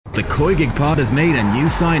The Koi Gig Pod has made a new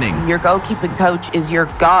signing. Your goalkeeping coach is your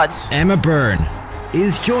god. Emma Byrne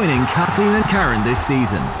is joining Kathleen and Karen this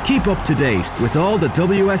season. Keep up to date with all the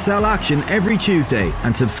WSL action every Tuesday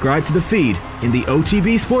and subscribe to the feed in the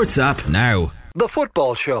OTB Sports app now. The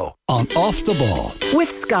Football Show on Off the Ball. With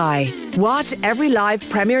Sky. Watch every live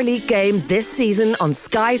Premier League game this season on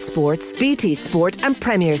Sky Sports, BT Sport and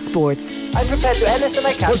Premier Sports. I'm prepared to do anything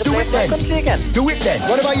I can to play for my country again. Do it then.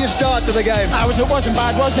 What about your start to the game? It wasn't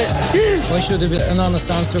bad, was it? Why should an honest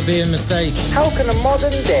answer be a mistake? How can a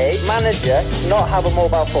modern day manager not have a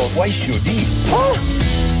mobile phone? Why should he?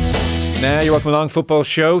 Now you're welcome along, Football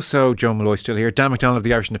Show. So Joe Malloy still here, Dan McDonald of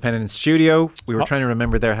the Irish Independent in studio. We were trying to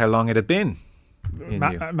remember there how long it had been.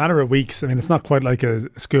 A matter of weeks. I mean, it's not quite like a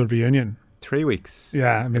school reunion. 3 weeks.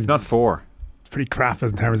 Yeah, I mean, if not 4. It's pretty crap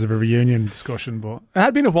in terms of a reunion discussion, but it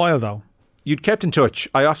had been a while though. You'd kept in touch.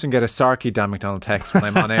 I often get a sarky Dan McDonald text when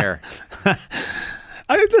I'm on air.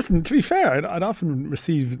 Listen, to be fair, I'd often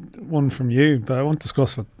receive one from you, but I won't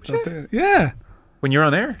discuss it. Yeah. When you're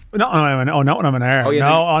on air? Not when I'm on air. Oh, yeah,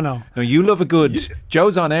 no. No, you love a good...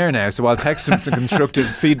 Joe's on air now, so I'll text him some constructive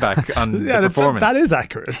feedback on the performance. That is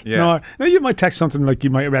accurate. Yeah. No, you might text something like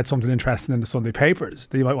you might have read something interesting in the Sunday papers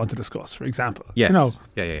that you might want to discuss, for example. Yes.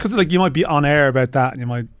 Yeah. Because you might be on air about that and you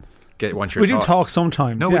might... We do talk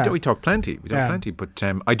sometimes. No, we talk plenty. But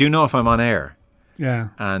I do know if I'm on air. Yeah.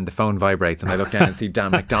 And the phone vibrates and I look down and see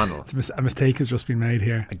Dan McDonald. A mistake has just been made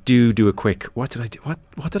here. I do a quick, what did I do? What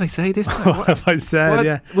did I say this time? What have I said?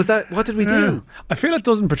 Yeah. Was that, what did we do? I feel it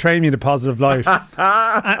doesn't portray me in a positive light.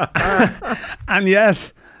 and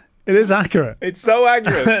yet, it is accurate. It's so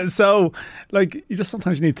accurate. So, you just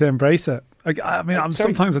sometimes need to embrace it. I'm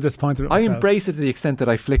sometimes disappointed with myself. I embrace it to the extent that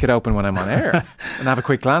I flick it open when I'm on air and have a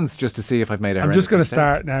quick glance just to see if I've made a I'm just going to mistake.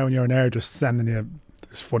 start now when you're on air, just sending you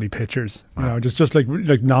funny pictures, just like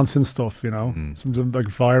nonsense stuff, some like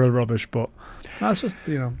viral rubbish, but that's just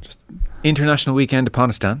International weekend upon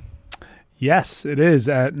us, Dan. Yes, it is.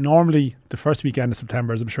 Normally the first weekend of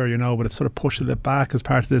September, as I'm sure you know, but it's sort of pushed a bit back as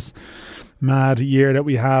part of this mad year that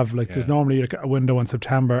we have. There's normally a window in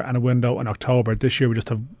September and a window in October. This year we just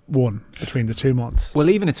have one between the 2 months. Well,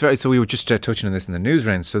 even so we were just touching on this in the news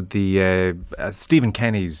round. So the Stephen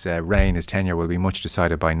Kenny's reign, his tenure, will be much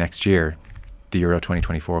decided by next year. The Euro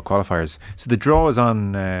 2024 qualifiers. So the draw is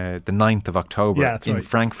on the 9th of October in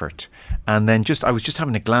Frankfurt. And then I was just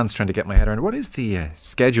having a glance trying to get my head around what is the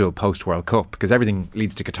schedule post-World Cup, because everything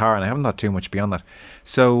leads to Qatar and I haven't thought too much beyond that.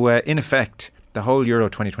 So in effect, the whole Euro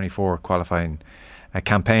 2024 qualifying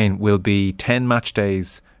campaign will be 10 match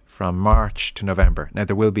days from March to November. Now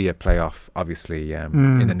there will be a playoff obviously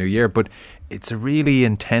in the new year, but it's a really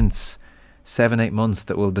intense 7-8 months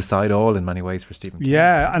that will decide all in many ways for Stephen Kenny.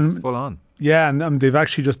 Yeah, and it's full on. Yeah, and they've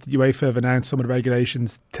actually UEFA have announced some of the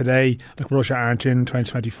regulations today, like Russia aren't in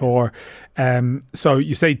 2024. So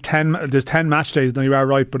you say there's 10 match days. No, you are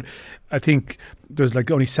right, but I think there's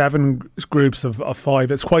only 7 groups of 5.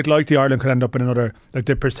 It's quite likely Ireland could end up in another,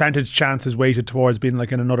 the percentage chance is weighted towards being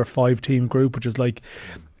in another 5-team group, which is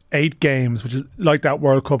 8 games, which is like that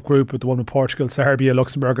World Cup group with the one with Portugal, Serbia,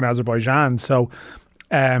 Luxembourg and Azerbaijan. So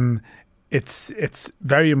it's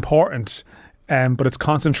very important. But it's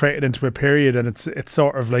concentrated into a period, and it's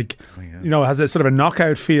sort of it has a sort of a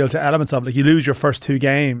knockout feel to elements of it. You lose your first 2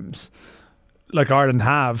 games, like Ireland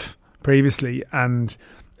have previously, and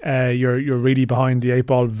you're really behind the 8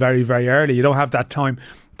 ball very, very early. You don't have that time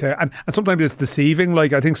to, and sometimes it's deceiving.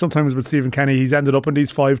 I think sometimes with Stephen Kenny, he's ended up in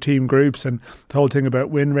these 5-team groups, and the whole thing about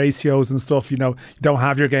win ratios and stuff. You don't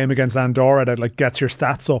have your game against Andorra that gets your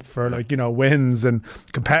stats up for wins and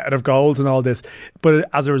competitive goals and all this. But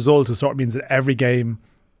as a result, it sort of means that every game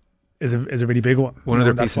is a really big one. One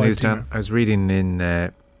other piece of news, Dan. I was reading in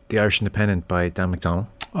the Irish Independent by Dan McDonald.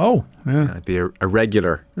 Oh, yeah. I'd be a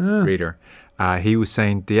regular reader. He was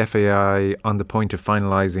saying the FAI on the point of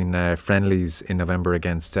finalising friendlies in November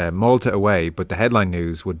against Malta away, but the headline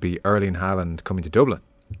news would be Erling Haaland coming to Dublin.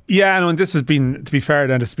 Yeah, and this has been, to be fair,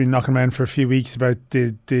 then it's been knocking around for a few weeks about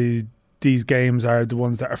these games are the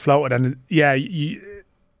ones that are floated, and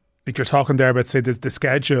you're talking there about say the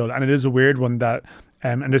schedule, and it is a weird one that.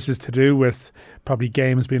 And this is to do with probably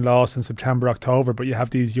games being lost in September, October, but you have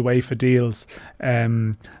these UEFA deals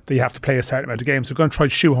that you have to play a certain amount of games. So we're going to try to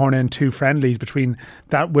shoehorn in 2 friendlies between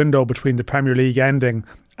that window between the Premier League ending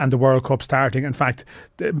and the World Cup starting. In fact,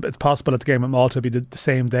 it's possible that the game at Malta will be the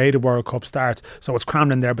same day the World Cup starts. So it's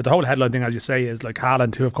crammed in there. But the whole headline thing, as you say, is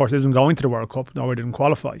Haaland, who of course isn't going to the World Cup. Norway didn't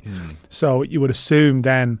qualify. So you would assume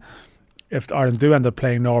then if Ireland do end up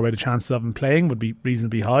playing Norway, the chances of them playing would be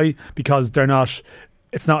reasonably high because they're not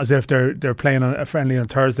it's not as if they're playing a friendly on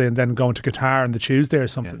Thursday and then going to Qatar on the Tuesday or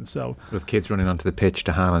something. Yeah. So with kids running onto the pitch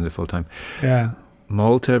to Haaland at full time. Yeah.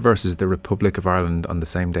 Malta versus the Republic of Ireland on the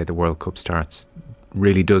same day the World Cup starts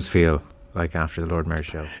really does feel like after the Lord Mayor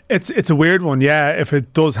show. It's a weird one, yeah. If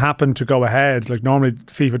it does happen to go ahead, like normally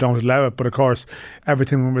FIFA don't allow it, but of course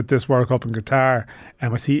everything with this World Cup in Qatar,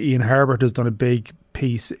 and I see Ian Herbert has done a big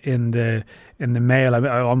piece in the Mail.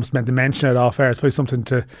 I almost meant to mention it off air. It's probably something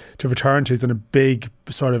to return to. He's done a big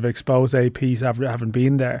sort of expose piece after having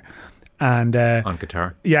been there. And on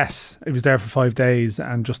Qatar, yes, he was there for 5 days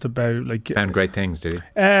and just about like found great things. Did he?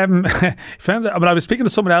 Found that. But I was speaking to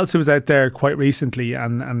someone else who was out there quite recently,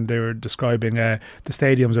 and they were describing the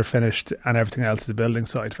stadiums are finished and everything else is a building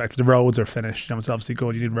site. In fact, the roads are finished. You know, it's obviously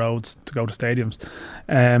good. You need roads to go to stadiums,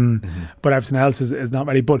 but everything else is not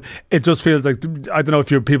ready. But it just feels like, I don't know if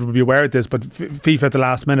people will be aware of this, but FIFA at the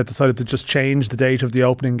last minute decided to just change the date of the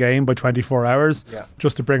opening game by 24 hours,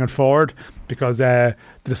 just to bring it forward, because they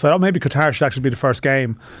decided, maybe Qatar should actually be the first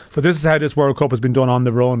game. So this is how this World Cup has been done on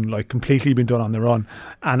the run, like completely been done on the run,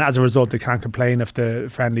 and as a result they can't complain if the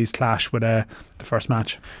friendlies clash with the first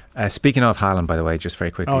match. Speaking of Haaland, by the way, just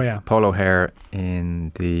very quickly, Paul O'Hare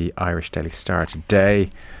in the Irish Daily Star today,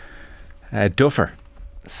 Duffer.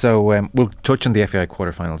 So we'll touch on the FAI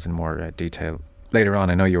quarterfinals in more detail later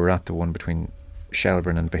on. I know you were at the one between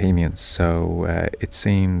Shelbourne and Bohemians, so it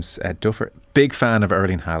seems Duffer, big fan of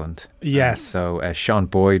Erling Haaland. Yes. So Sean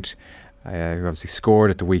Boyd, who obviously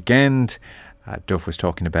scored at the weekend, Duff was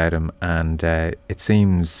talking about him, and it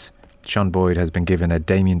seems Sean Boyd has been given a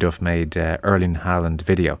Damien Duff made Erling Haaland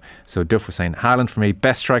video. So Duff was saying, Haaland for me,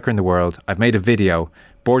 best striker in the world. I've made a video,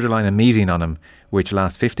 borderline a meeting on him, which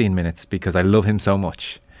lasts 15 minutes because I love him so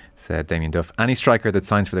much, said Damien Duff. Any striker that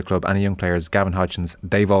signs for the club, any young players, Gavin Hodgins,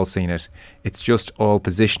 they've all seen it. It's just all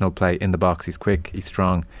positional play in the box. He's quick, he's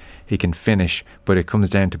strong, he can finish, but it comes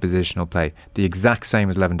down to positional play. The exact same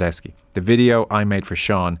as Lewandowski. The video I made for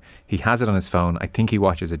Sean, he has it on his phone. I think he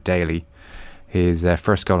watches it daily. His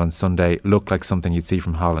first goal on Sunday looked like something you'd see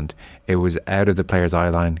from Holland. It was out of the player's eye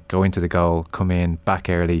line, go into the goal, come in, back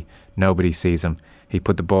early, nobody sees him. He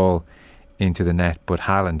put the ball into the net, but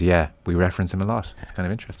Haaland, we reference him a lot. It's kind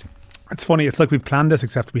of interesting. It's funny, it's like we've planned this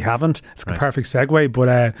except we haven't. It's a perfect segue,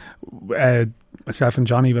 but myself and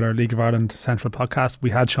Johnny with our League of Ireland Central podcast, we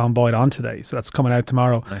had Sean Boyd on today, so that's coming out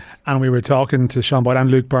tomorrow. Nice. And we were talking to Sean Boyd and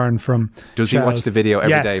Luke Byrne from Does Shells. He watch the video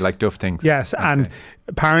every day like Duff thinks? Yes, okay. And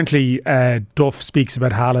apparently Duff speaks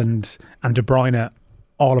about Haaland and De Bruyne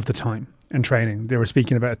all of the time in training. They were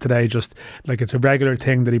speaking about it today, just like it's a regular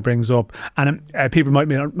thing that he brings up. And people might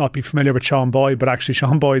not be familiar with Sean Boyd, but actually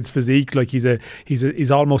Sean Boyd's physique, like he's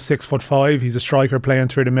almost 6'5". He's a striker playing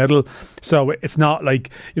through the middle. So it's not like,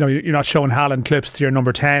 you're not showing Haaland clips to your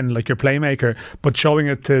number 10 like your playmaker, but showing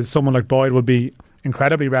it to someone like Boyd would be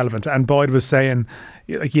incredibly relevant. And Boyd was saying,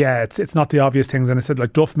 like, it's not the obvious things. And I said,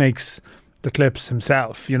 like, Duff makes the clips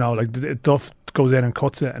himself, like Duff goes in and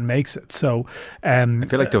cuts it and makes it. So I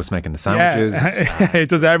feel like Duff's making the sandwiches. It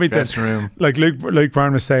does everything. Dressing room. Like Luke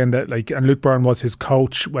Byrne was saying that, like, and Luke Byrne was his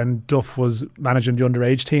coach when Duff was managing the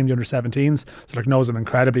underage team, the under-17s. So like knows him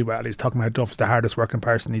incredibly well. He's talking about Duff is the hardest working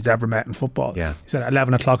person he's ever met in football. Yeah. He said at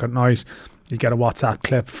 11 o'clock at night you get a WhatsApp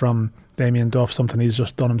clip from Damien Duff, something he's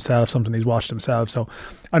just done himself, something he's watched himself. So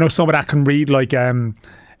I know some of that can read like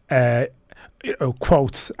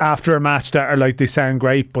quotes after a match that are like they sound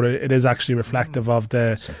great, but it is actually reflective of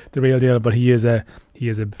the real deal. But he is a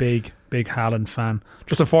big Haaland fan.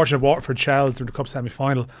 Just unfortunate Waterford Shells through the Cup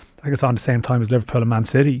semi-final. I think it's on the same time as Liverpool and Man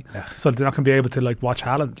City, so they're not going to be able to like watch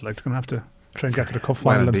Haaland. Like they're going to have to try and get to the Cup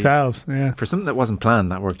final themselves. Yeah, for something that wasn't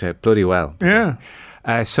planned, that worked out bloody well. Yeah.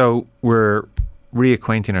 So we're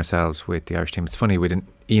reacquainting ourselves with the Irish team. It's funny, we didn't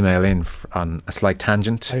email in on a slight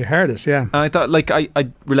tangent. I heard it, yeah. And I thought, like, I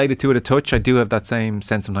related to it a touch. I do have that same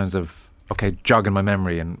sense sometimes of, okay, jogging my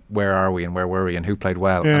memory and where are we and where were we and who played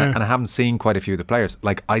well. Yeah. And I haven't seen quite a few of the players.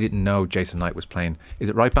 Like, I didn't know Jason Knight was playing. Is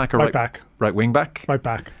it right back or right back? Right wing back? Right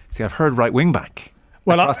back. See, I've heard right wing back.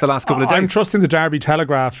 Well, across the last couple of days. I'm trusting the Derby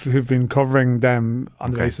Telegraph, who've been covering them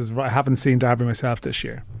on the basis. I haven't seen Derby myself this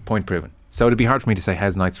year. Point proven. So it'd be hard for me to say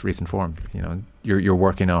how's Knight's recent form. You're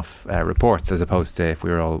working off reports as opposed to if we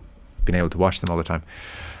were all being able to watch them all the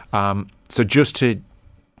time. So just to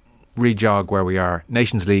re-jog where we are,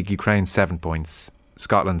 Nations League, Ukraine 7 points,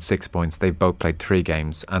 Scotland 6 points. They've both played 3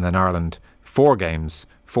 games, and then Ireland 4 games,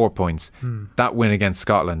 4 points. That win against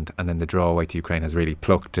Scotland and then the draw away to Ukraine has really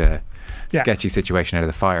plucked a sketchy situation out of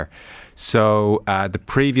the fire. So the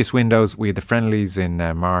previous windows, we had the friendlies in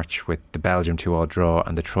March with the Belgium 2-2 draw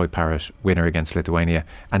and the Troy Parrott winner against Lithuania,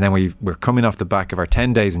 and then we're coming off the back of our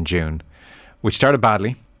 10 days in June, which started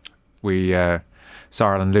badly. We Saw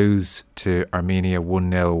Ireland lose to Armenia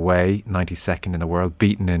 1-0 away, 92nd in the world,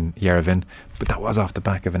 beaten in Yerevan. But that was off the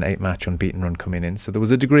back of an 8-match unbeaten run coming in. So there was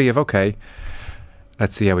a degree of, okay,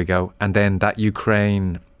 let's see how we go. And then that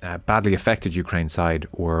Ukraine, badly affected Ukraine side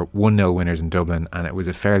were 1-0 winners in Dublin, and it was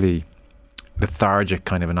a fairly lethargic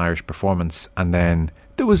kind of an Irish performance. And then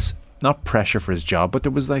there was not pressure for his job, but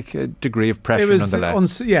there was like a degree of pressure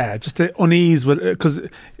nonetheless. Just the unease with, because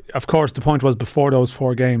of course the point was before those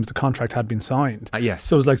 4 games the contract had been signed. Yes.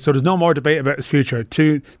 So it was like, so there's no more debate about his future.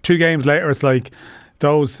 Two games later, it's like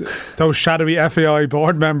those shadowy FAI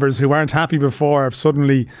board members who weren't happy before have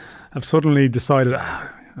suddenly decided.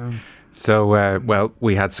 So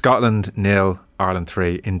we had Scotland 0, Ireland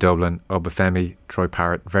 3 in Dublin. Obafemi, Troy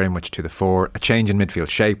Parrott very much to the fore. A change in midfield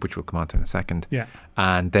shape, which we'll come on to in a second. Yeah.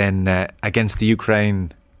 And then against the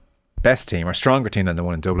Ukraine best team, or stronger team than the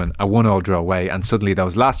one in Dublin, a 1-1 draw away, and suddenly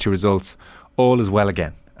those last 2 results, all is well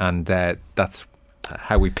again. And that's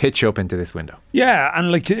how we pitch up into this window. Yeah,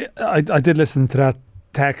 and like I did listen to that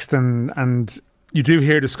text, and you do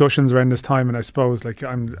hear discussions around this time, and I suppose like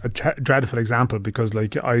I'm a dreadful example because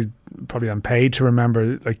like I probably am paid to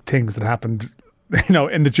remember like things that happened,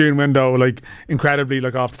 in the June window, like incredibly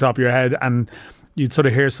like off the top of your head, and you'd sort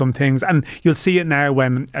of hear some things, and you'll see it now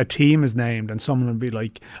when a team is named and someone will be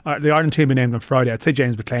like, the Ireland team will be named on Friday, I'd say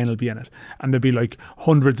James McLean will be in it, and there'll be like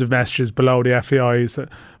hundreds of messages below the FAIs,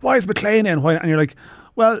 why is McLean in? Why? And you're like,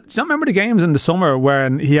 well, do you not remember the games in the summer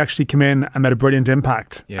when he actually came in and made a brilliant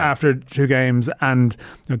impact after 2 games, and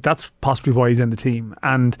that's possibly why he's in the team.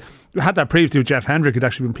 And we had that previously with Jeff Hendrick, who'd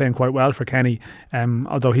actually been playing quite well for Kenny,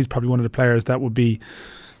 although he's probably one of the players that would be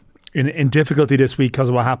in difficulty this week because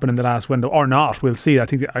of what happened in the last window, or not. We'll see.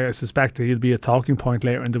 I suspect that he'll be a talking point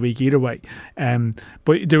later in the week either way.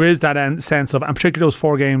 But there is that sense of, and particularly those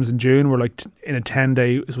 4 games in June were like in a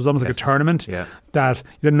 10-day, it was almost like a tournament, that you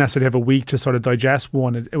didn't necessarily have a week to sort of digest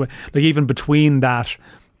one. Like even between that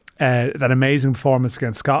amazing performance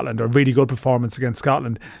against Scotland, or really good performance against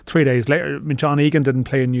Scotland, 3 days later, I mean, John Egan didn't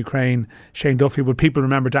play in Ukraine, Shane Duffy, but people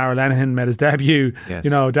remember Darragh Lenihan made his debut,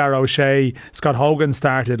 Darragh O'Shea, Scott Hogan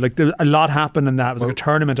started, like a lot happened in that. It was like a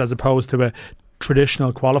tournament as opposed to a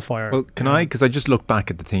traditional qualifier. Well, can I, because I just look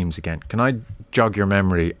back at the teams again, can I jog your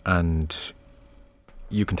memory and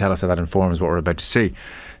you can tell us how that informs what we're about to see?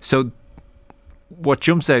 So what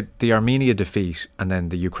jumps out, the Armenia defeat and then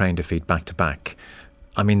the Ukraine defeat back to back.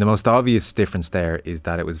 I mean, the most obvious difference there is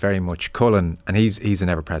that it was very much Cullen, and he's an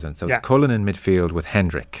ever-present. So it's Cullen in midfield with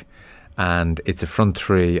Hendrick, and it's a front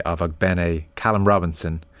 3 of Ogbene, Callum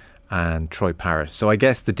Robinson and Troy Parrott. So I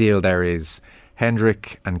guess the deal there is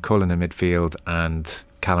Hendrick and Cullen in midfield, and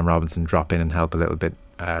Callum Robinson drop in and help a little bit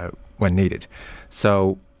when needed.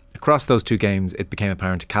 So across those 2 games, it became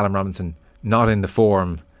apparent Callum Robinson not in the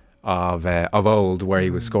form of old, where he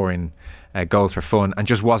was scoring goals for fun and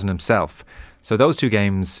just wasn't himself. So those 2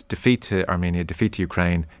 games, defeat to Armenia, defeat to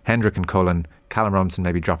Ukraine, Hendrick and Cullen, Callum Robinson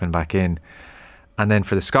maybe dropping back in. And then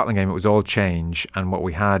for the Scotland game, it was all change. And what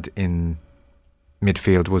we had in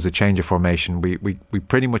midfield was a change of formation. We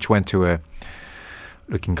pretty much went to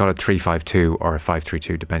we can call it 3-5-2 or a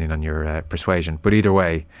 5-3-2, depending on your persuasion. But either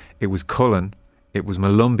way, it was Cullen, it was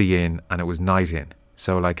Malumbi in, and it was Knight in.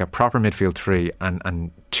 So like a proper midfield 3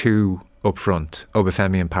 and 2 up front,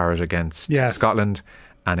 Obafemi and Parrott against Scotland.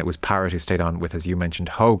 And it was Parrott who stayed on with, as you mentioned,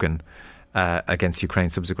 Hogan against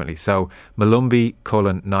Ukraine subsequently. So Malumbi,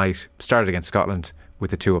 Cullen, Knight started against Scotland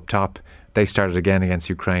with the 2 up top. They started again against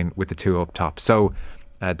Ukraine with the 2 up top. So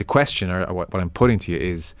the question, or what I'm putting to you,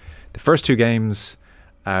 is the first 2 games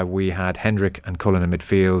we had Hendrick and Cullen in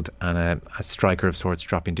midfield and a striker of sorts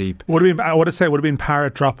dropping deep. I would have been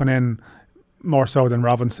Parrott dropping in more so than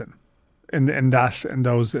Robinson in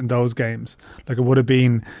those games. Like it would have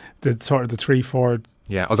been the sort of the 3-4.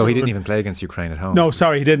 Yeah, although he didn't even play against Ukraine at home. No,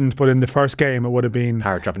 sorry, he didn't. But in the first game, it would have been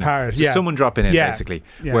Parrott dropping in. So someone dropping in, basically.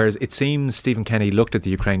 Yeah. Whereas it seems Stephen Kenny looked at the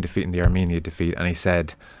Ukraine defeat and the Armenia defeat and he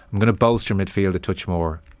said, I'm going to bolster midfield a touch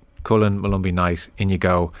more. Cullen, Malumbi, Knight, in you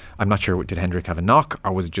go. I'm not sure, did Hendrick have a knock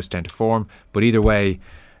or was it just down to form? But either way,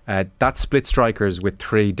 that split strikers with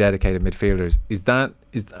 3 dedicated midfielders, I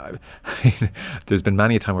mean, there's been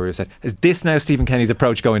many a time where we've said, is this now Stephen Kenny's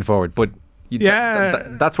approach going forward? But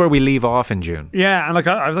that's where we leave off in June. Yeah, and like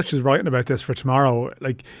I was actually writing about this for tomorrow.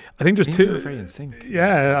 Like I think there's 2. Very in sync.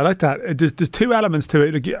 Yeah, I like that. There's 2 elements to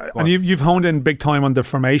it, like, and you've honed in big time on the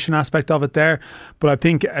formation aspect of it there. But I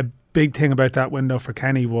think a big thing about that window for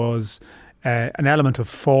Kenny was an element of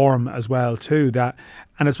form as well too.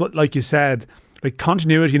 And it's what, like you said, like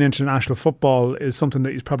continuity in international football is something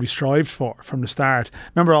that he's probably strived for from the start.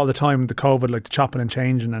 Remember all the time the COVID, like the chopping and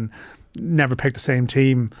changing and never pick the same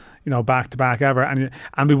team, back to back ever,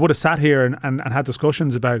 and we would have sat here and had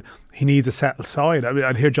discussions about he needs a settled side. I mean,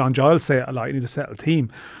 I'd hear John Giles say it a lot. He needs a settled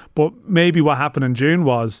team, but maybe what happened in June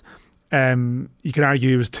was. You can argue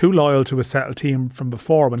he was too loyal to a settled team from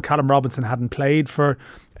before when Callum Robinson hadn't played for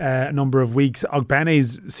a number of weeks.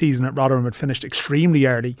 Ogbene's season at Rotherham had finished extremely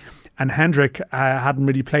early, and Hendrick hadn't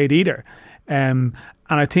really played either. And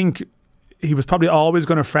I think he was probably always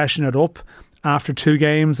going to freshen it up after 2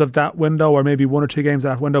 games of that window, or maybe 1 or 2 games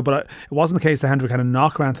of that window. But it wasn't the case that Hendrick had a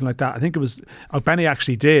knock or anything like that. I think it was Ogbene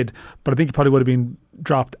actually did, but I think he probably would have been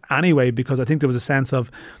dropped anyway, because I think there was a sense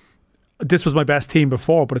of, this was my best team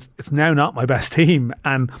before, but it's now not my best team.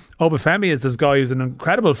 And Obafemi is this guy who's in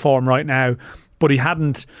incredible form right now, but he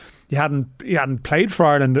hadn't played for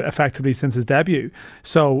Ireland effectively since his debut.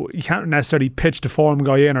 So you can't necessarily pitch the form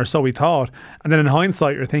guy in, or so we thought. And then in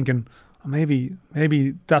hindsight, you're thinking, oh,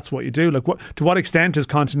 maybe that's what you do. Like, to what extent is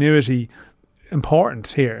continuity important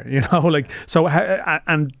here? So,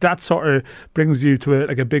 and that sort of brings you to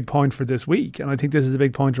a big point for this week. And I think this is a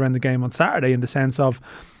big point around the game on Saturday, in the sense of,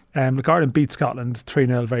 Ireland beat Scotland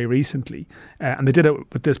 3-0 very recently, and they did it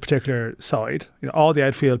with this particular side. All the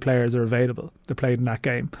outfield players are available. They played in that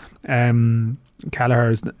game. Kelleher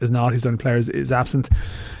is not. His own player is absent.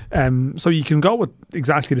 So you can go with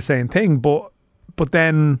exactly the same thing, but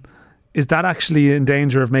then is that actually in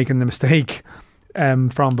danger of making the mistake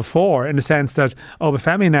from before, in the sense that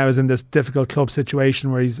Obafemi now is in this difficult club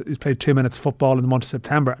situation where he's played 2 minutes football in the month of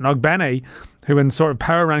September, and Ogbene, who in sort of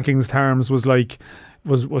power rankings terms was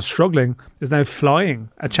struggling, is now flying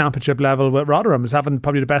at championship level with Rotherham, is having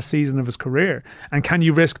probably the best season of his career. And can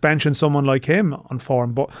you risk benching someone like him on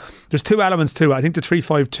form? But there's 2 elements too. I think the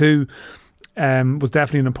 3-5-2 was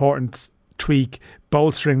definitely an important tweak,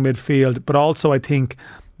 bolstering midfield, but also I think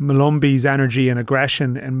Malumbi's energy and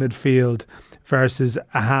aggression in midfield versus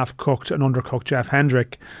a half-cooked and undercooked Jeff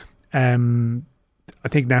Hendrick. I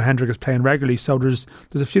think now Hendrick is playing regularly, so there's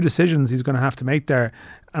a few decisions he's going to have to make there.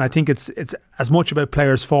 And I think it's as much about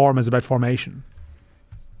players' form as about formation.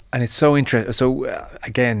 And it's so interesting. So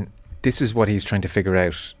again, this is what he's trying to figure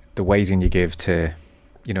out, the weighting you give to,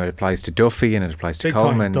 it applies to Duffy and it applies to Big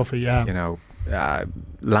Coleman. Duffy, yeah.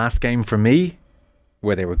 Last game for me,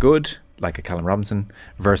 where they were good, like a Callum Robinson,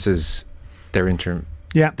 versus their interim.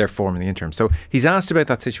 Yeah. Their form in the interim. So he's asked about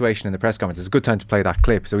that situation in the press conference. It's a good time to play that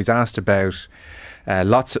clip. So he's asked about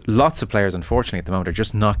lots of players, unfortunately, at the moment are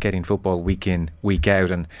just not getting football week in, week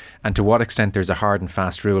out, and to what extent there's a hard and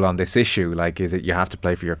fast rule on this issue. Like, is it you have to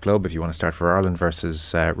play for your club if you want to start for Ireland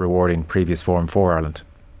versus rewarding previous form for Ireland?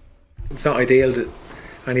 It's not ideal that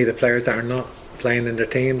any of the players that are not playing in their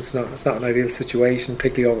teams, it's not an ideal situation,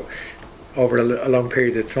 particularly over a long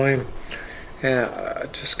period of time. I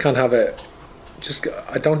just can't have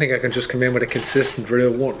I don't think I can just come in with a consistent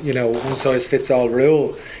rule, one size fits all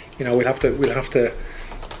rule. We'll have to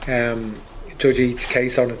judge each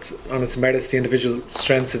case on its merits, the individual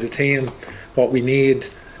strengths of the team, what we need,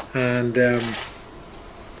 and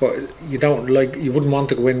but you wouldn't want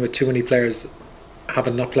to go in with too many players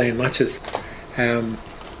having not playing matches. And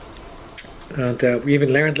we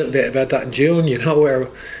even learned a little bit about that in June, where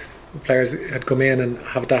players had come in and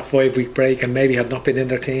have that 5-week break and maybe had not been in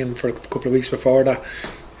their team for a couple of weeks before that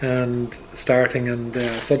and starting, and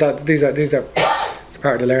so that these are it's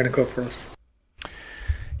part of the learning curve for us.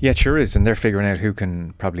 Yeah, it sure is, and they're figuring out who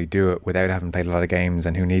can probably do it without having played a lot of games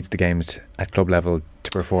and who needs the games at club level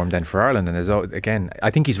to perform then for Ireland. And again, I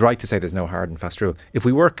think he's right to say there's no hard and fast rule. If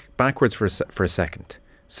we work backwards for a second,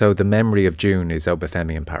 so the memory of June is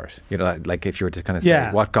Obafemi and Parrott. Like if you were to kind of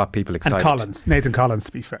say what got people excited. And Nathan Collins,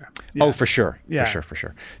 to be fair. Yeah. Oh, for sure. For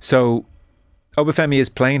sure. So Obafemi is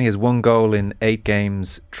playing. He has 1 goal in 8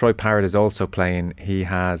 games. Troy Parrott is also playing. He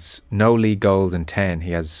has no league goals in 10.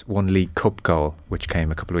 He has 1 League Cup goal, which came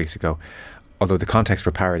a couple of weeks ago. Although the context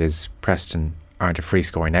for Parrott is Preston aren't a free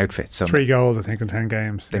scoring outfit. So 3 goals, I think, in 10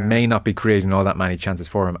 games. They may not be creating all that many chances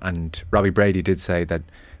for him. And Robbie Brady did say that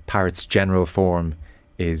Parrott's general form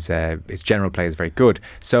his general play is very good.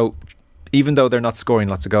 So even though they're not scoring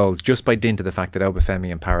lots of goals, just by dint of the fact that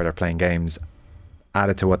Obafemi and Parrott are playing games,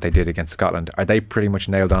 added to what they did against Scotland, are they pretty much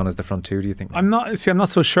nailed on as the front two, do you think? I'm not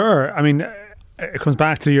so sure. I mean, it comes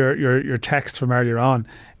back to your text from earlier on.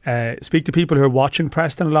 Speak to people who are watching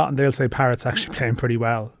Preston a lot, and they'll say Parrott's actually playing pretty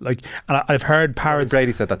well. And I've heard Parrott's.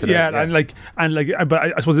 Brady said that today. Yeah. But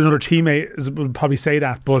I suppose another teammate would probably say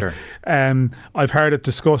that. But sure. I've heard it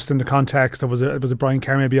discussed in the context. It was a Brian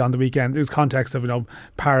Kerr maybe on the weekend. It was context of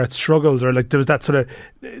Parrott's struggles, or there was that sort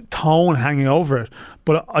of tone hanging over it.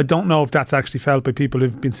 But I don't know if that's actually felt by people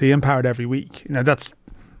who've been seeing Parrott every week.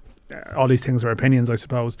 all these things are opinions, I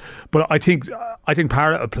suppose. But I think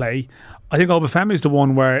Parrott will play. I think Obafemi is the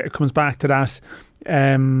one where it comes back to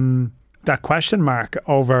that question mark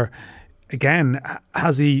over, again,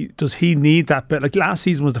 does he need that bit? Like last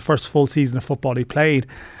season was the first full season of football he played,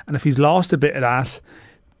 and if he's lost a bit of that,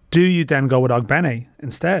 do you then go with Ogbene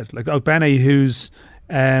instead? Like Ogbene, who's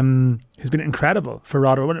been incredible for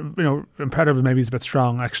Rotherham. Incredible maybe is a bit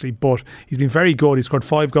strong actually, but he's been very good. He scored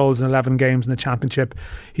 5 goals in 11 games in the Championship.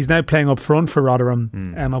 He's now playing up front for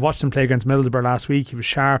Rotherham. I watched him play against Middlesbrough last week. He was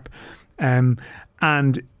sharp. And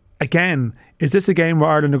again, is this a game where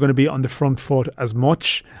Ireland are going to be on the front foot as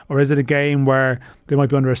much, or is it a game where they might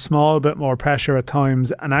be under a small bit more pressure at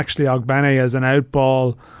times, and actually Ogbene as an out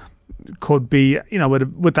ball could be,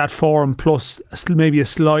 with that form plus maybe a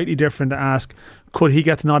slightly different ask, could he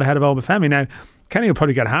get the nod ahead of Obafemi? Now, Kenny will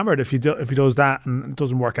probably get hammered if he does that and it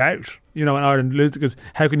doesn't work out, and Ireland lose, because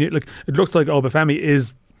how can you, it looks like Obafemi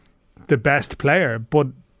is the best player, but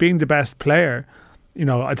being the best player,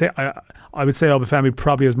 I think I would say Obafemi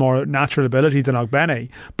probably has more natural ability than Ogbene,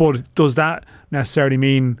 but does that necessarily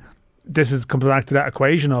mean this comes back to that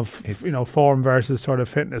equation of form versus sort of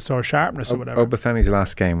fitness or sharpness or whatever? Obafemi's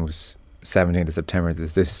last game was 17th of September.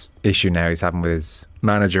 There's this issue now he's having with his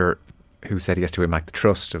manager, who said he has to win back the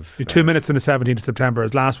trust of 2 minutes in the 17th of September.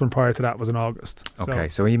 His last one prior to that was in August. Okay,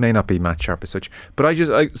 so he may not be match sharp as such. But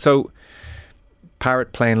so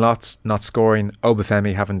Parrott playing lots, not scoring.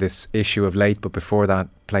 Obafemi having this issue of late, but before that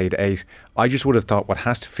played 8. I just would have thought what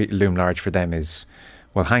has to loom large for them is,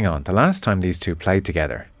 well, hang on, the last time these two played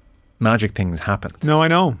together, magic things happened. No, I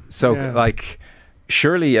know. So,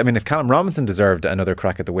 surely, if Callum Robinson deserved another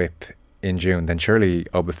crack at the whip in June, then surely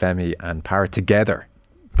Obafemi and Parrott together.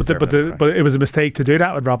 But it was a mistake to do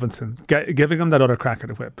that with Robinson, giving him that other crack at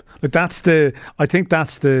the whip. Like I think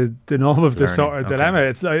that's the nub of the sort of dilemma.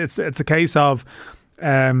 It's a case of,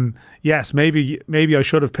 yes, maybe I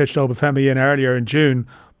should have pitched Obafemi in earlier in June,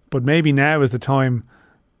 but maybe now is the time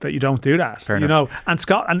that you don't do that. Fair enough. And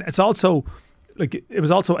Scotland, it's also like it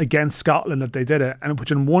was also against Scotland that they did it, and which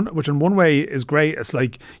in one way is great. It's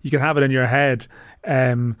like you can have it in your head.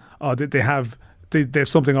 They have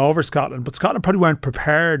something over Scotland, but Scotland probably weren't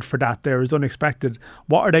prepared for that. There is unexpected.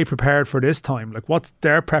 What are they prepared for this time? Like, what's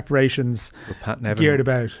their preparations geared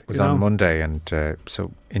about? Was on Monday, and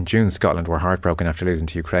so in June Scotland were heartbroken after losing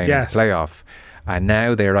to Ukraine in the playoff, and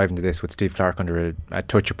now they arrive into this with Steve Clarke under a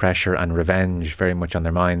touch of pressure and revenge very much on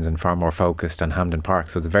their minds, and far more focused on Hampden Park.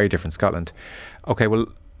 So it's a very different Scotland. Okay, well,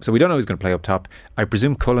 so we don't know who's going to play up top. I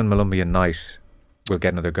presume Cullen, Malumbi and Knight will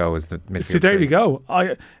get another go as the midfield. See, there you go.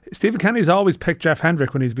 Stephen Kenny's always picked Jeff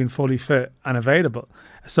Hendrick when he's been fully fit and available.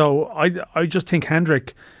 So I just think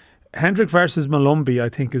Hendrick versus Malumbi, I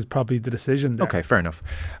think, is probably the decision there. Okay, fair enough.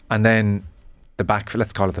 And then the back,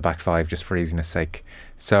 let's call it the back 5 just for easiness sake.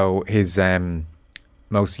 So his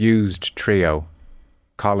most used trio,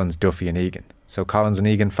 Collins, Duffy and Egan. So Collins and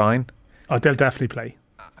Egan fine? Oh, they'll definitely play.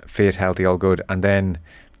 Fit, healthy, all good. And then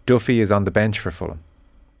Duffy is on the bench for Fulham.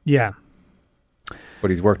 Yeah. But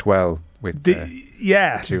he's worked well with two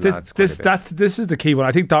lads. This is the key one.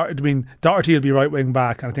 I think Doherty will be right wing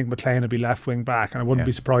back, and I think McLean will be left wing back. And I wouldn't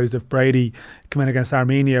be surprised if Brady come in against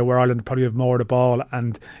Armenia, where Ireland probably have more of the ball,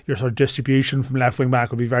 and your sort of distribution from left wing back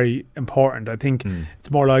will be very important. I think it's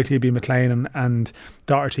more likely to be McLean and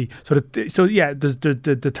Doherty.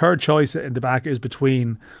 The third choice in the back is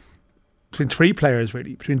between 3 players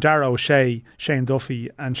really, between Darragh O'Shea, Shane Duffy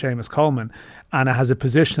and Seamus Coleman, and it has a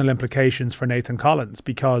positional implications for Nathan Collins,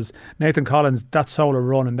 because Nathan Collins, that solo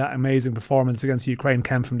run and that amazing performance against Ukraine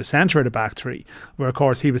came from the centre of the back 3, where of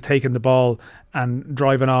course he was taking the ball and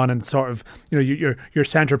driving on, and sort of, your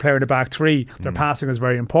centre player in the back 3, their passing is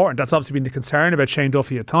very important. That's obviously been the concern about Shane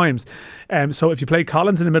Duffy at times. So if you play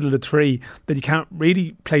Collins in the middle of the 3, then you can't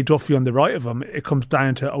really play Duffy on the right of him. It comes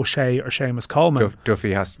down to O'Shea or Seamus Coleman.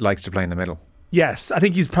 Duffy likes to play in the middle. Yes, I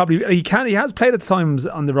think he has played at times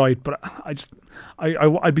on the right, but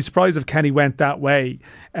I'd be surprised if Kenny went that way.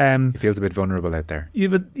 He feels a bit vulnerable out there.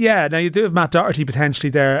 Now you do have Matt Doherty potentially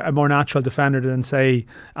there, a more natural defender than say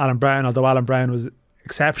Alan Brown, although Alan Brown was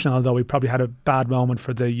exceptional, although he probably had a bad moment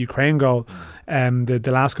for the Ukraine goal, the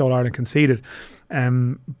last goal Ireland conceded.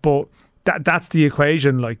 But that's the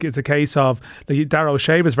equation. Like, it's a case of Darragh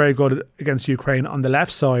O'Shea was very good against Ukraine on the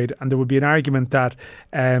left side, and there would be an argument that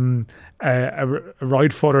a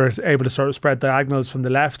right footer is able to sort of spread diagonals from the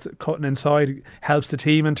left, cutting inside, helps the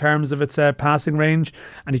team in terms of its passing range,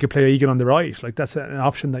 and you could play Egan on the right. Like, that's an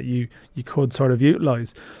option that you could sort of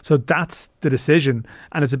utilise. So that's the decision,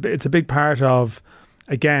 and it's a big part of,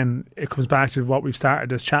 again, it comes back to what we've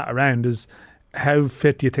started this chat around, is how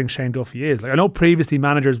fit do you think Shane Duffy is? Like, I know previously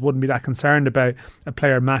managers wouldn't be that concerned about a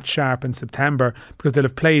player match sharp in September because they'll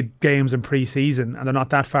have played games in pre-season and they're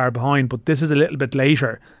not that far behind, but this is a little bit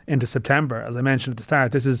later into September. As I mentioned at the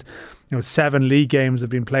start, this is 7 league games have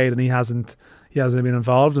been played and he hasn't been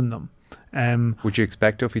involved in them. Would you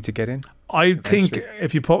expect Duffy to get in? I think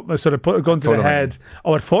if you put a gun to the head,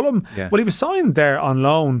 at Fulham, well, he was signed there on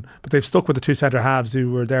loan, but they've stuck with the 2 centre halves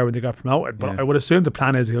who were there when they got promoted. But I would assume the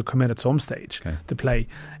plan is he'll come in at some stage to play.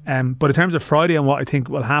 But in terms of Friday and what I think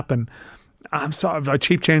will happen, I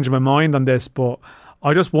keep changing my mind on this, but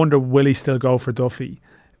I just wonder, will he still go for Duffy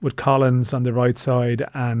with Collins on the right side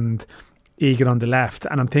and Egan on the left?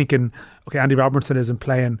 And I'm thinking, okay, Andy Robertson isn't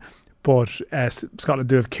playing, but Scotland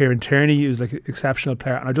do have Kieran Tierney, who's like an exceptional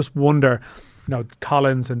player, and I just wonder,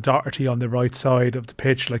 Collins and Doherty on the right side of the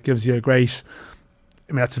pitch, like, gives you a great.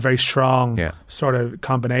 I mean, that's a very strong sort of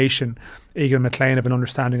combination. Egan and McLean have an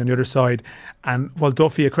understanding on the other side, and while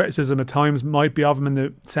Duffy, a criticism at times might be of him in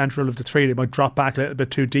the central of the three, they might drop back a little bit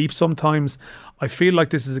too deep sometimes. I feel like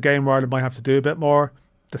this is a game where Ireland might have to do a bit more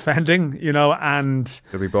defending, and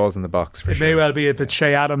there'll be balls in the box for sure. It may well be if it's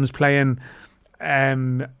Shea Adams playing.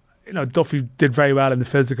 Duffy did very well in the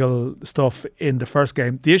physical stuff in the first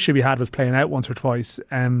game. The issue we had was playing out once or twice.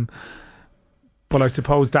 But I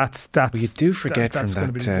suppose that's. Well, you do forget from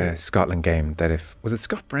that Scotland game that was it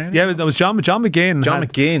Scott Brown? Yeah, it was John McGinn. John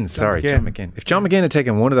McGinn. If John McGinn had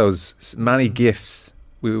taken one of those many gifts,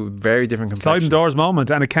 we were very different complexion. Sliding doors moment,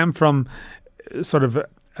 and it came from sort of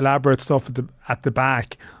elaborate stuff at the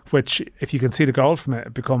back, which, if you can see the goal from it,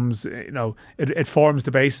 it becomes, it forms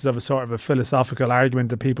the basis of a sort of a philosophical argument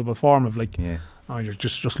that people will form of like, you're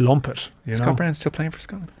just lump it. Scott Brown's still playing for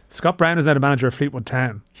Scotland? Scott Brown is now the manager of Fleetwood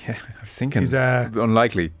Town. Yeah, I was thinking he's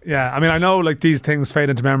unlikely. Yeah, I mean, I know like these things fade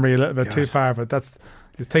into memory a little bit too far, but it's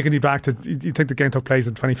taking you back to, you think the game took place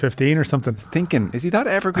in 2015 or something. Thinking, is he that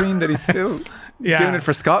evergreen that he's still doing it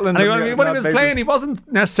for Scotland? When he was playing, he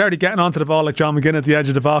wasn't necessarily getting onto the ball like John McGinn at the edge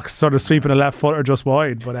of the box, sort of sweeping a left foot or just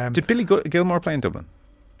wide. But did Billy Gilmore play in Dublin?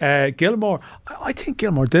 Gilmore, I think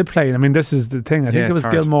Gilmore did play. I mean, this is the thing. I think it was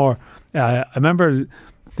hard. Gilmore. I remember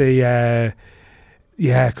because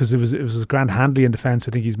it was Grant Handley in defence.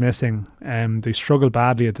 I think he's missing. They struggled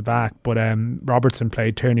badly at the back, but Robertson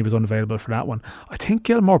played. Tierney was unavailable for that one. I think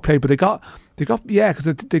Gilmore played, but they got because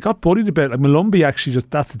they got bullied a bit. Like Malumbi, actually,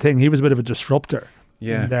 that's the thing. He was a bit of a disruptor.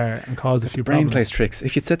 There and caused a few brain problems. Plays tricks.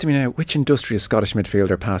 If you'd said to me now, which industrious Scottish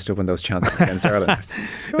midfielder passed up on those chances against Ireland?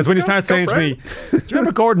 It's when you start saying to me, do you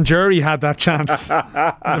remember Gordon Jury had that chance in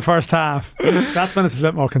the first half? That's when it's a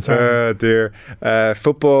bit more concerning. Oh dear.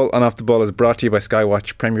 Football on Off the Ball is brought to you by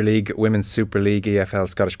Skywatch, Premier League, Women's Super League, EFL,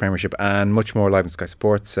 Scottish Premiership, and much more live on Sky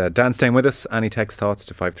Sports. Dan staying with us. Any text thoughts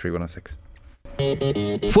to 53106.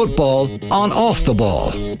 Football on Off the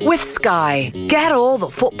Ball. With Sky, get all the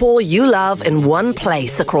football you love in one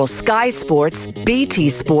place across Sky Sports, BT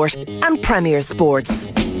Sport and Premier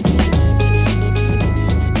Sports.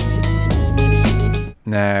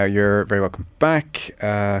 Now, you're very welcome back.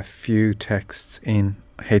 A few texts in.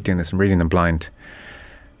 I hate doing this. I'm reading them blind.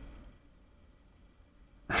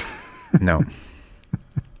 No.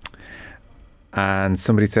 And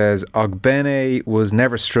somebody says, Ogbene was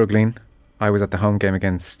never struggling. I was at the home game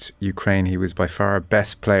against Ukraine. He was by far our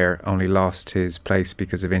best player, only lost his place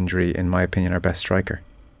because of injury, in my opinion, our best striker.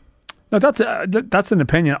 No, that's an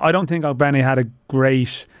opinion. I don't think Ogbene had a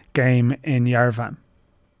great game in Yerevan,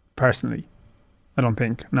 personally. I don't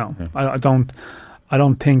think. No. Yeah. I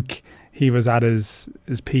don't think he was at his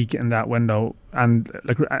peak in that window. And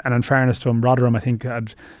in fairness to him, Rotherham, I think,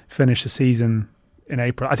 had finished the season in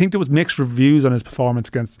April. I think there was mixed reviews on his performance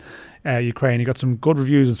against Ukraine. He got some good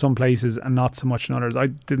reviews in some places and not so much in others. I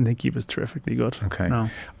didn't think he was terrifically good. Okay. No.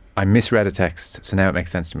 I misread a text, so now it makes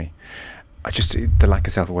sense to me. The lack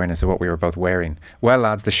of self-awareness of what we were both wearing. Well,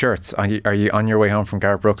 lads, the shirts. Are you on your way home from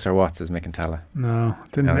Gareth Brooks or what, says Mick and Tala? No,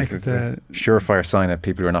 didn't make it. A surefire sign of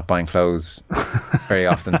people who are not buying clothes very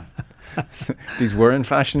often. These were in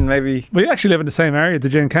fashion, maybe. We actually live in the same area.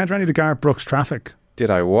 Did you encounter any of the Gareth Brooks traffic? Did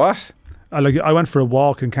I what? I went for a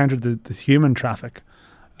walk, encountered the human traffic.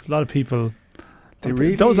 A lot of people.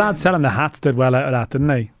 Those lads selling the hats did well out of that, didn't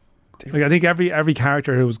they? I think every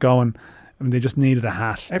character who was going, I mean, they just needed a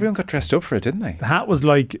hat. Everyone got dressed up for it, didn't they? The hat was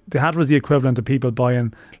the equivalent of people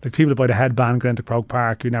buying, like people who buy the headband going to Croke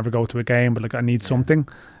Park who never go to a game, but like, I need something.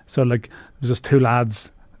 So like, there's just two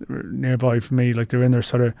lads nearby for me, like they're in their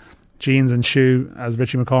sort of jeans and shoe, as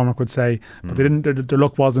Richie McCormick would say, but they didn't. Their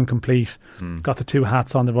look wasn't complete. Got the two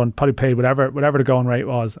hats on the run, probably paid whatever the going rate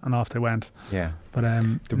was, and off they went. Yeah, but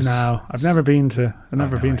no, I've never been to. I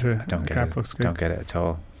don't get it at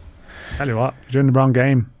all. Tell you what, you're doing the wrong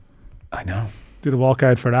game. I know. did a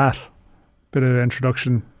walkout for that. Bit of an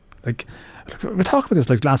introduction. Like, we talked about this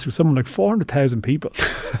like last week. Someone like 400,000 people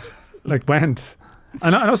like went. I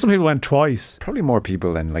know some people went twice. Probably more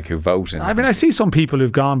people than like who vote. I mean, I see some people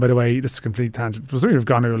who've gone, by the way, this is a complete tangent. Some people who've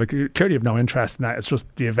gone who like clearly have no interest in that. It's just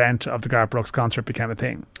the event of the Garth Brooks concert became a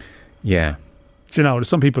thing. Yeah. Do you know, there's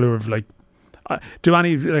some people who have like, how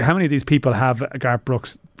many of these people have a Garth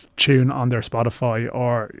Brooks tune on their Spotify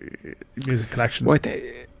or music collection? Well,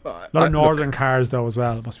 a lot of northern cars though as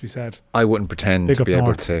well, it must be said. I wouldn't pretend to be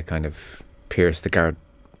able to kind of pierce the Garth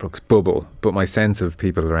Brooks bubble, but my sense of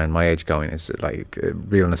people around my age going is like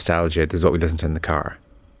real nostalgia. This is what we listen to in the car.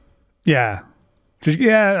 Yeah.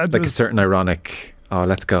 Like a certain ironic,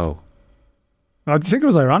 let's go. Oh, do you think it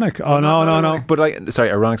was ironic? Oh, no. But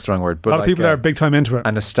ironic's the wrong word. But a lot of people are big time into it.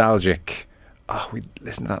 A nostalgic, we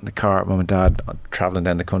listen to that in the car, mum and dad, travelling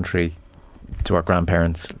down the country to our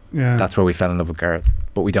grandparents. Yeah. That's where we fell in love with Garth.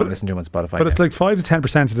 But we don't listen to him on Spotify. But it's like 5 to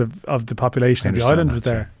 10% of the population of the island was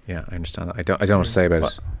there. Yeah, I understand that. I don't know what to say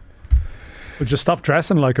about it. We'll just stop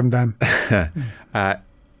dressing like him then.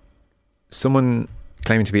 Someone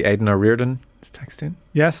claiming to be Aidan O'Riordan is texting.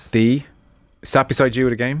 Yes. Sat beside you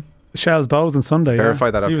at a game. Shell's Bows on Sunday.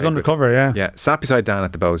 Verify that. Okay, he was undercover. Yeah. Yeah. Sat beside Dan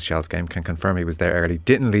at the Bows Shells game. Can confirm he was there early.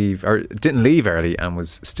 Didn't leave early and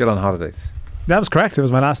was still on holidays. That was correct. It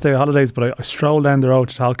was my last day of holidays, but I strolled down the road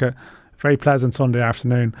to Talca. Very pleasant Sunday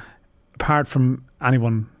afternoon. Apart from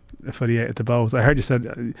anyone affiliated at the Bows, I heard you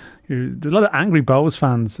said there's a lot of angry Bows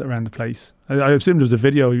fans around the place. I assume there was a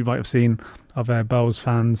video you might have seen of Bows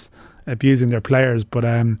fans abusing their players. But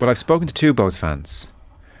well, I've spoken to 2 Bows fans,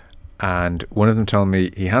 and one of them told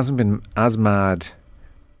me he hasn't been as mad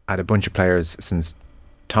at a bunch of players since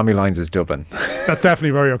Tommy Lyons' Dublin. That's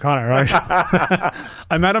definitely Rory O'Connor, right?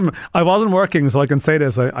 I met him. I wasn't working, so I can say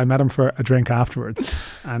this. I met him for a drink afterwards,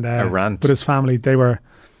 and a rant with his family. They were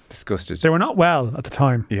disgusted. They were not well at the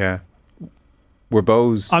time. Yeah. Were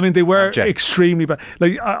Bows? I mean, they were abject? Extremely bad.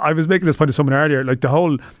 Like I was making this point to someone earlier. Like the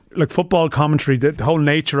whole football commentary, the whole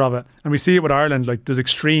nature of it, and we see it with Ireland. Like there's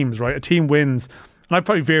extremes, right? A team wins. And I'd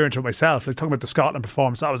probably veer into it myself, like talking about the Scotland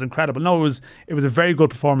performance. That was incredible. No, it was a very good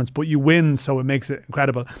performance, but you win, so it makes it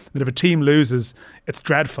incredible. But if a team loses, it's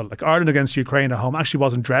dreadful. Like Ireland against Ukraine at home actually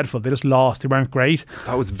wasn't dreadful. They just lost. They weren't great.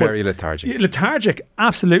 That was very lethargic. Lethargic,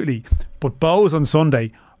 absolutely. But Bows on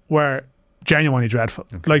Sunday were genuinely dreadful.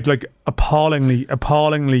 Okay. Like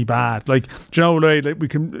appallingly bad. Like, do you know,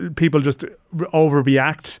 like people just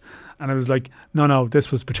overreact, and I was like, no,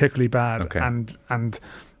 this was particularly bad. Okay. And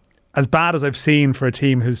as bad as I've seen for a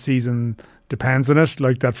team whose season depends on it,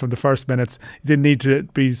 like that from the first minutes, you didn't need to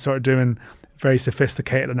be sort of doing very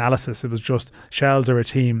sophisticated analysis. It was just Shells are a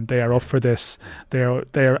team. They are up for this. They are,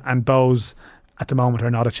 and Bows at the moment are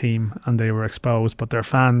not a team, and they were exposed. But their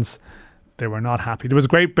fans, they were not happy. There was a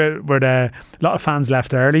great bit where a lot of fans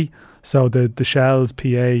left early, so the Shells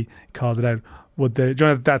PA called it out. Would do you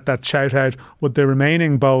know that shout out? Would the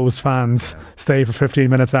remaining Bows fans stay for 15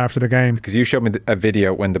 minutes after the game? Because you showed me a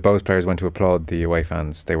video when the Bows players went to applaud the away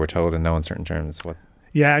fans. They were told in no uncertain terms what.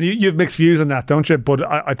 Yeah, and you have mixed views on that, don't you? But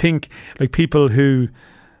I think like people who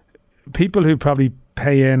probably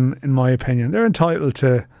pay in my opinion, they're entitled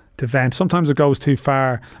to vent. Sometimes it goes too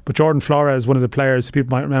far. But Jordan Flores, one of the players who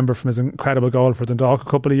people might remember from his incredible goal for Dundalk a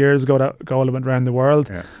couple of years ago, that goal that went around the world.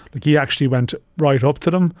 Yeah. Like he actually went right up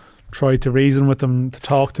to them, tried to reason with them, to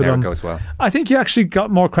talk to them. It goes well. I think he actually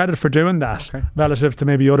got more credit for doing that relative to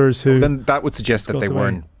maybe others who. Well, then that would suggest that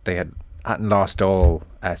they hadn't lost all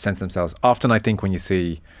sense of themselves. Often I think when you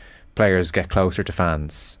see players get closer to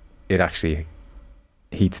fans, it actually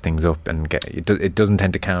heats things up and it doesn't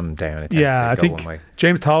tend to calm down. It tends to I go think one way.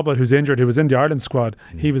 James Talbot, who's injured, who was in the Ireland squad,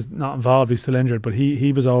 he was not involved, he's still injured, but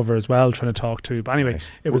he was over as well trying to talk to. But anyway,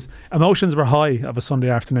 emotions were high of a Sunday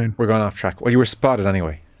afternoon. We're going off track. Well, you were spotted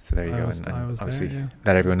anyway. So there you go. And obviously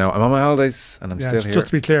let everyone know I'm on my holidays and I'm still here. Just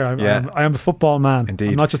to be clear, I am a football man. Indeed.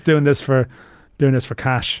 I'm not just doing this for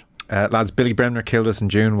cash. Lads, Billy Bremner killed us in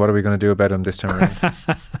June. What are we going to do about him this time around?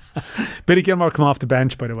 Billy Gilmore come off the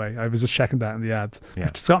bench, by the way. I was just checking that in the ads. Yeah.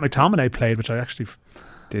 Scott McTominay played, which I actually...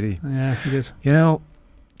 Did he? Yeah, he did. You know,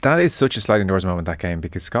 that is such a sliding doors moment, that game,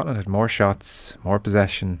 because Scotland had more shots, more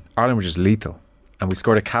possession. Ireland were just lethal. And we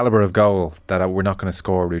scored a calibre of goal that we're not going to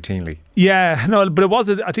score routinely. Yeah, no, but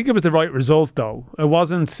I think it was the right result, though. It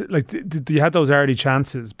wasn't like you had those early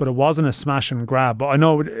chances, but it wasn't a smash and grab. But I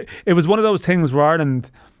know it was one of those things where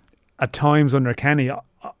Ireland, at times under Kenny, I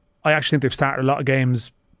actually think they've started a lot of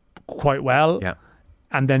games quite well. Yeah.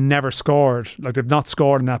 And then never scored. Like they've not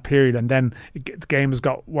scored in that period, and then the game has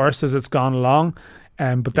got worse as it's gone along.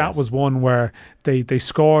 But that was one where they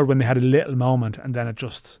scored when they had a little moment, and then it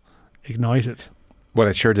just ignited. Well,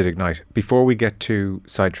 it sure did ignite. Before we get too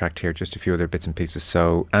sidetracked here, just a few other bits and pieces.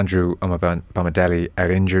 So Andrew Bomadelli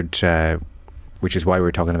out injured, which is why we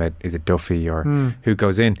were talking about, is it Duffy or who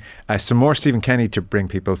goes in? Some more Stephen Kenny to bring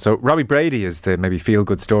people. So Robbie Brady is the maybe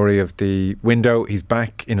feel-good story of the window. He's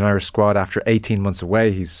back in an Irish squad after 18 months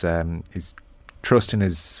away. He's trusting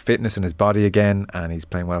his fitness and his body again, and he's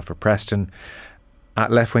playing well for Preston. At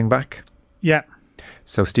left wing back? Yeah.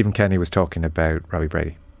 So Stephen Kenny was talking about Robbie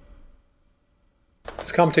Brady.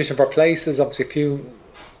 It's competition for places, obviously a few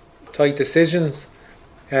tight decisions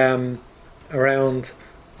around,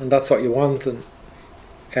 and that's what you want. And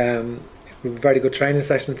we had a very good training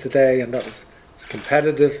session today, and that was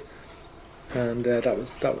competitive, and that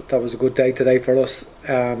was a good day today for us.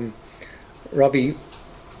 Robbie,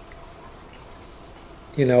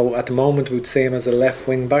 at the moment we'd see him as a left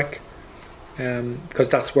wing back, because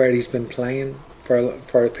that's where he's been playing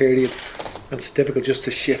for a period. It's difficult just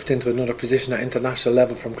to shift into another position at international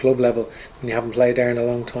level from club level when you haven't played there in a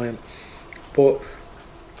long time. But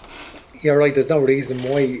you're right, there's no reason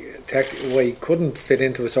why he couldn't fit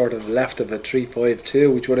into a sort of left of a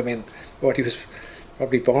 3-5-2, which would have been what he was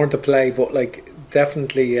probably born to play. But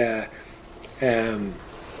definitely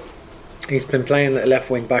he's been playing a left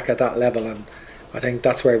wing back at that level, and I think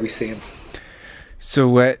that's where we see him.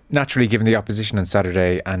 So naturally, given the opposition on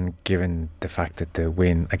Saturday and given the fact that the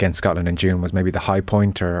win against Scotland in June was maybe the high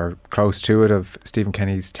point or close to it of Stephen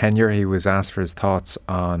Kenny's tenure, he was asked for his thoughts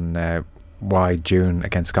on why June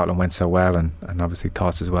against Scotland went so well, and obviously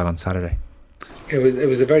thoughts as well on Saturday. It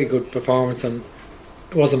was a very good performance, and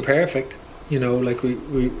it wasn't perfect. We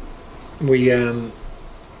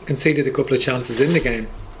conceded a couple of chances in the game,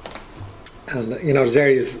 and there's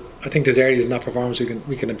areas in that performance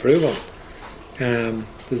we can improve on.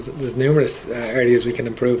 There's numerous areas we can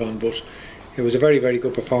improve on, but it was a very, very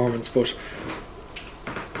good performance. But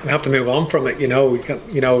we have to move on from it. We can,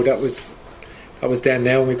 that was then.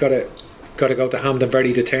 Now, and we've got to go to Hampden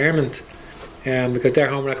very determined, because their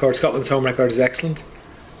home record, Scotland's home record, is excellent,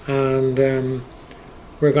 and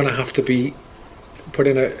we're going to have to put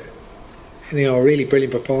in a really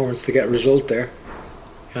brilliant performance to get a result there,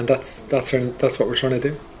 and that's what we're trying to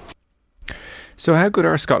do. So how good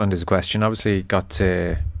are Scotland is a question. Obviously got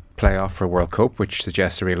to play off for a World Cup, which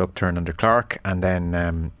suggests a real upturn under Clark, and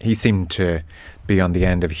then he seemed to be on the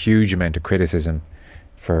end of a huge amount of criticism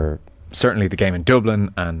for certainly the game in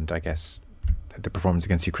Dublin, and I guess the performance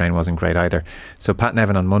against Ukraine wasn't great either. So Pat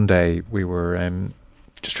Nevin on Monday, we were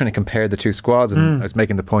just trying to compare the two squads, and I was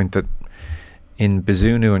making the point that in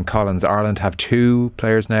Bazunu and Collins, Ireland have two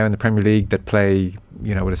players now in the Premier League that play,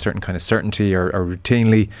 with a certain kind of certainty or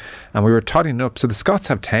routinely, and we were totting up. So the Scots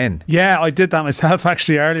have 10. Yeah, I did that myself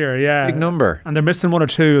actually earlier. Yeah, big number, and they're missing one or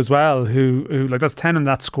two as well. Who that's 10 in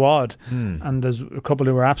that squad, and there's a couple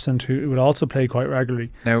who were absent who would also play quite regularly.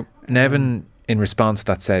 Now, Nevin, in response to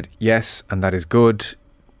that, said yes, and that is good.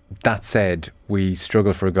 That said, we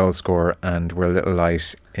struggle for a goal scorer, and we're a little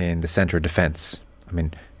light in the centre of defence. I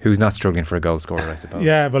mean, who's not struggling for a goal scorer, I suppose?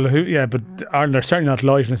 But Ireland are certainly not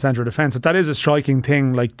light in the centre of defence. But that is a striking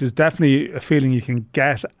thing. There's definitely a feeling you can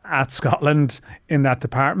get at Scotland in that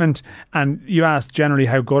department. And you asked generally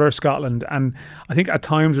how good are Scotland, and I think at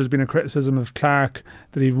times there's been a criticism of Clark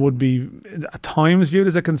that he would be at times viewed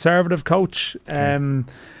as a conservative coach. And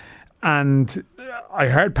I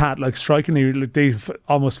heard Pat strikingly, they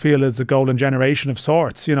almost feel it's a golden generation of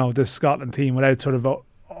sorts. This Scotland team, without sort of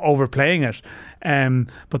overplaying it,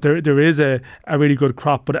 but there is a really good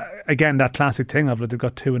crop. But again, that classic thing of they've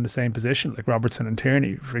got two in the same position, like Robertson and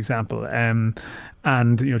Tierney, for example, and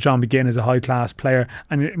John McGinn is a high class player.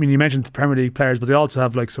 And I mean, you mentioned the Premier League players, but they also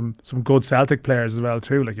have some good Celtic players as well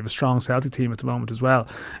too. You have a strong Celtic team at the moment as well,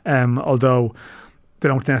 although they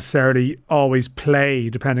don't necessarily always play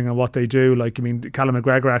depending on what they do. Callum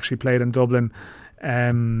McGregor actually played in Dublin,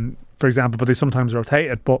 for example, but they sometimes rotate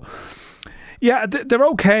it. But yeah, they're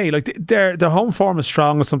okay. Their home form is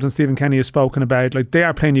strong, is something Stephen Kenny has spoken about. They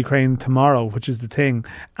are playing Ukraine tomorrow, which is the thing.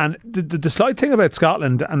 And the slight thing about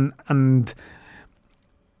Scotland, and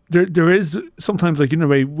there is sometimes,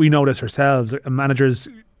 we know this ourselves, a manager's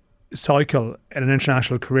cycle in an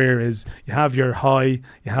international career is you have your high,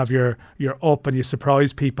 you have your up, and you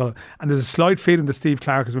surprise people. And there's a slight feeling that Steve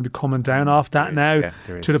Clark is maybe coming down off that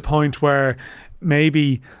to the point where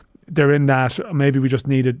maybe they're in that, maybe we just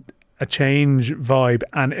needed a change vibe.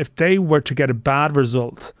 And if they were to get a bad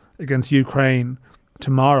result against Ukraine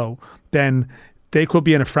tomorrow, then they could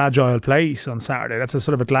be in a fragile place on Saturday. That's a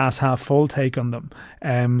sort of a glass half full take on them,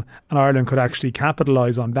 and Ireland could actually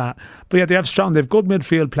capitalise on that. But yeah, they have good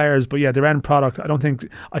midfield players. But yeah, their end product, I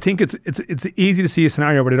think it's easy to see a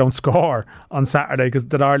scenario where they don't score on Saturday, because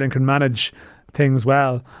that Ireland can manage things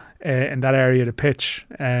well in that area of the pitch,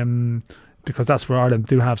 because that's where Ireland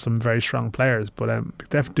do have some very strong players, but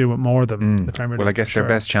definitely do it more than the Premier League. Well, I guess their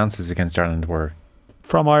best chances against Ireland were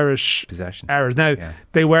from Irish possession errors. Now,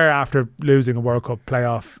 they were after losing a World Cup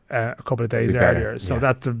playoff a couple of days earlier, so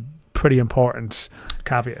that's a pretty important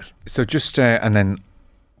caveat. So just, and then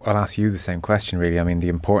I'll ask you the same question, really. I mean, the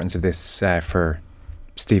importance of this for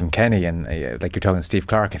Stephen Kenny, and like you're talking Steve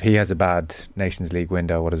Clarke, if he has a bad Nations League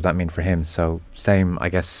window, what does that mean for him? So same, I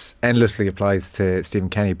guess, endlessly applies to Stephen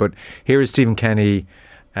Kenny. But here is Stephen Kenny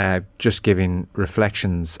just giving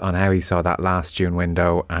reflections on how he saw that last June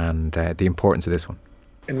window and the importance of this one.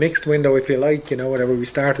 A mixed window, if you like, whatever. We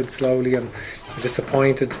started slowly and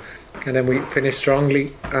disappointed, and then we finished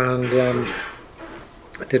strongly and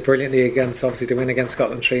did brilliantly against, obviously, the win against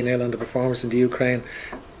Scotland 3-0 and the performance in the Ukraine.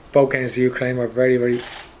 Both games in Ukraine were very, very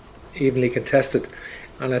evenly contested,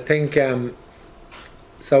 and I think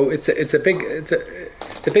so. It's a big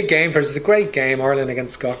game for us. It's a great game, Ireland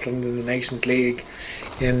against Scotland in the Nations League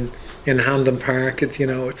in Hampden Park. It's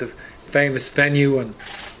it's a famous venue, and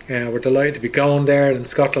we're delighted to be going there. And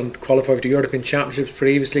Scotland qualified for the European Championships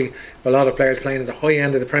previously. A lot of players playing at the high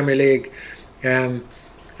end of the Premier League, and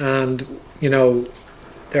they're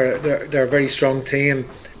a very strong team.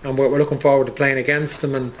 And we're looking forward to playing against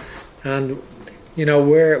them, and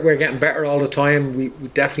we're getting better all the time. We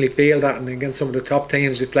definitely feel that, and against some of the top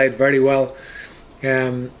teams, we played very well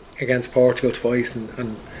against Portugal twice,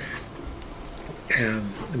 and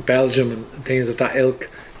Belgium and teams of that ilk.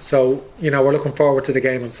 So we're looking forward to the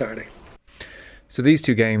game on Saturday. So these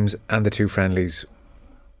two games and the two friendlies,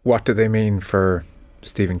 what do they mean for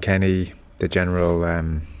Stephen Kenny, the general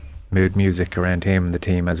mood music around him and the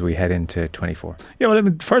team as we head into 24? Yeah, well, I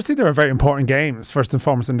mean, firstly, they were very important games, first and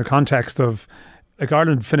foremost, in the context of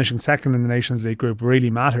Ireland finishing second in the Nations League group really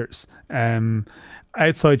matters.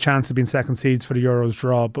 Outside chance of being second seeds for the Euros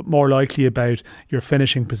draw, but more likely about your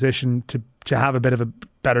finishing position to have a bit of a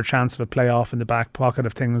better chance of a playoff in the back pocket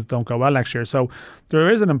if things don't go well next year. So there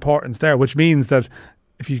is an importance there, which means that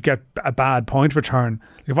if you get a bad point return,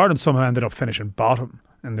 if Ireland somehow ended up finishing bottom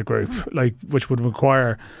in the group, which would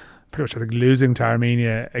require pretty much, I think, losing to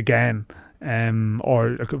Armenia again,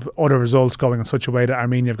 or other results going in such a way that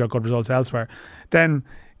Armenia have got good results elsewhere, then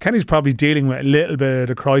Kenny's probably dealing with a little bit of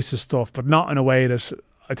the crisis stuff, but not in a way that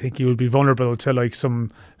I think he would be vulnerable to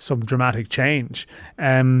some dramatic change.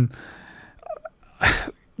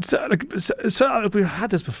 So we had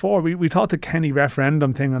this before. We thought the Kenny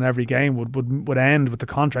referendum thing on every game would end with the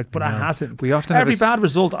contract, but it hasn't. We often every bad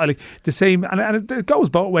result, I like the same, and it goes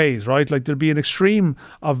both ways, right? Like there'll be an extreme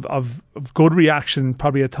of good reaction,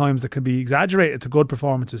 probably at times that can be exaggerated to good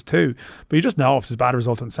performances too. But you just know if it's a bad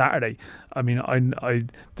result on Saturday. I mean,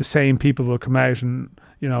 the same people will come out and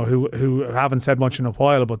who haven't said much in a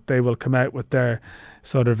while, but they will come out with their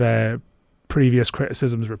sort of previous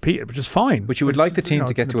criticisms repeated, which is fine. But you would like the team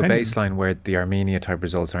to get to a baseline where the Armenia type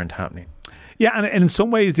results aren't happening. Yeah, and in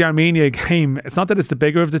some ways the Armenia game, it's not that it's the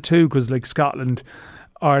bigger of the two, because like Scotland,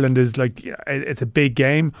 Ireland is it's a big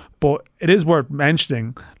game, but it is worth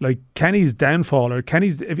mentioning like Kenny's downfall, or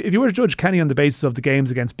Kenny's, if you were to judge Kenny on the basis of the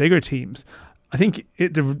games against bigger teams, I think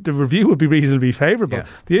the review would be reasonably favourable. Yeah.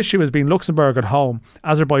 The issue has been Luxembourg at home,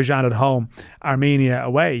 Azerbaijan at home, Armenia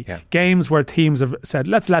away. Yeah. Games where teams have said,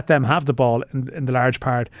 let's let them have the ball in the large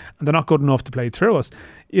part, and they're not good enough to play through us.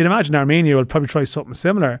 You'd imagine Armenia will probably try something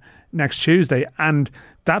similar next Tuesday, and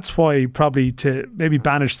that's why probably to maybe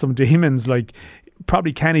banish some demons, like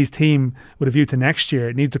probably Kenny's team with a view to next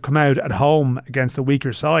year need to come out at home against a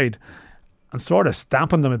weaker side and sort of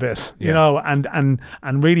stamp on them a bit, and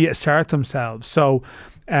really assert themselves. So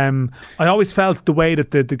I always felt the way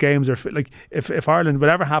that the games are, like if Ireland,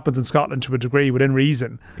 whatever happens in Scotland to a degree within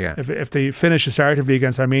reason, if they finish assertively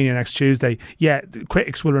against Armenia next Tuesday,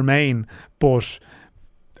 critics will remain, but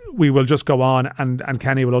we will just go on, and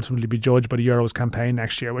Kenny will ultimately be judged by the Euros campaign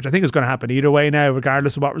next year, which I think is going to happen either way now,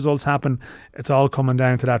 regardless of what results happen. It's all coming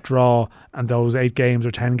down to that draw and those 8 games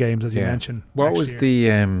or 10 games, as you mentioned. What was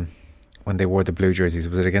the when they wore the blue jerseys,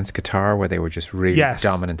 was it against Qatar where they were just really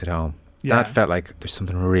dominant at home? Yeah. That felt like there's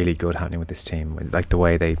something really good happening with this team, like the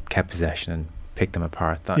way they kept possession and picked them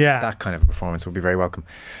apart. That kind of performance would be very welcome.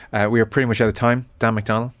 We are pretty much out of time. Dan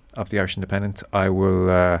McDonnell of the Irish Independent. I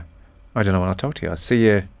will I don't know when I'll talk to you. I'll see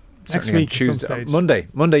you next week, Tuesday, Monday.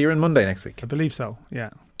 You're in Monday next week, I believe so.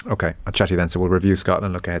 Yeah. Okay, I'll chat to you then. So we'll review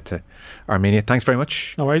Scotland, look ahead to Armenia. Thanks very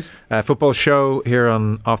much. No worries. Football show here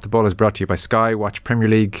on Off the Ball is brought to you by Sky. Watch Premier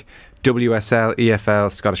League, WSL,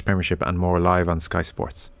 EFL, Scottish Premiership and more live on Sky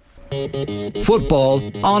Sports. Football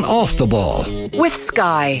on Off the Ball. With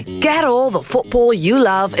Sky, get all the football you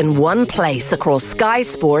love in one place across Sky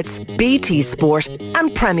Sports, BT Sport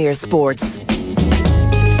and Premier Sports.